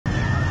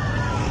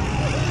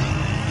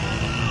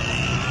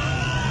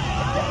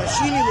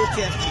چینی و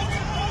ترکی.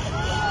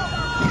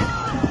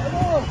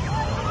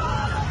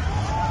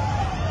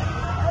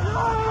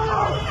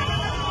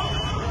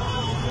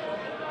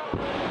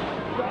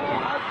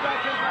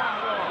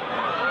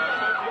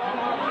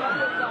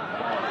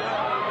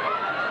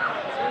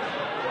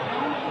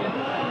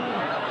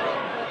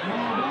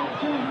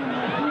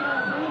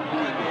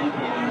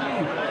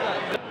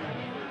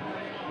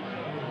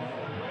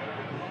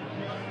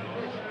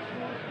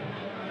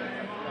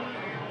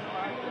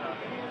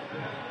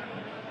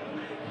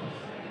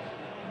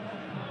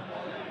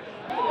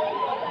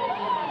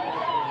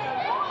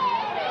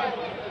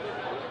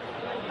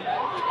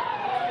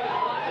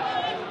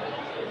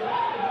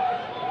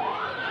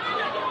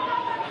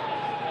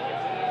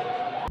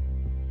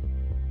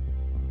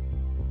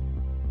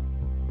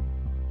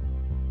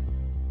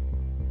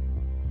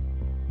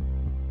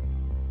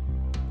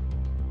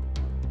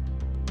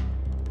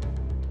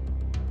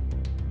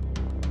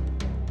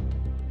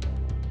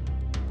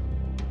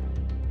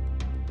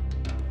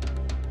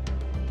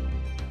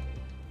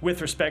 With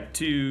respect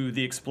to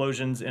the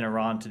explosions in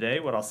Iran today,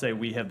 what I'll say,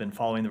 we have been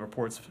following the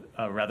reports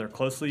rather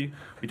closely.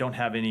 We don't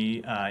have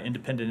any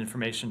independent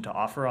information to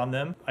offer on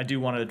them. I do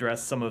want to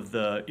address some of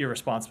the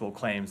irresponsible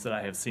claims that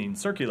I have seen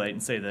circulate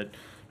and say that,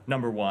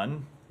 number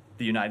one,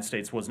 the United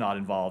States was not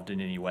involved in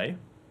any way,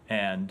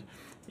 and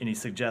any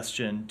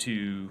suggestion to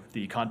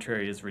the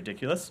contrary is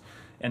ridiculous.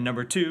 And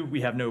number two, we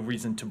have no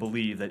reason to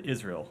believe that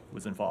Israel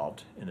was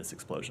involved in this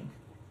explosion.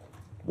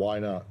 Why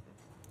not?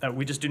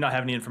 We just do not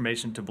have any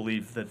information to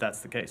believe that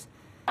that's the case.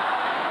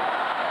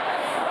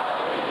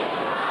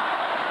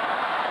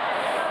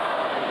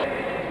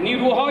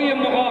 نیروهای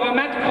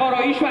مقاومت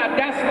کاراییشو از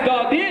دست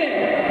داده،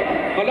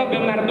 حالا به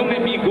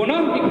مردم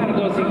بیگناه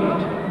میپردازید.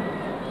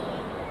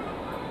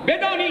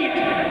 بدانید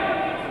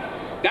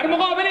در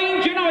مقابل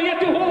این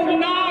جنایت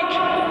هولناک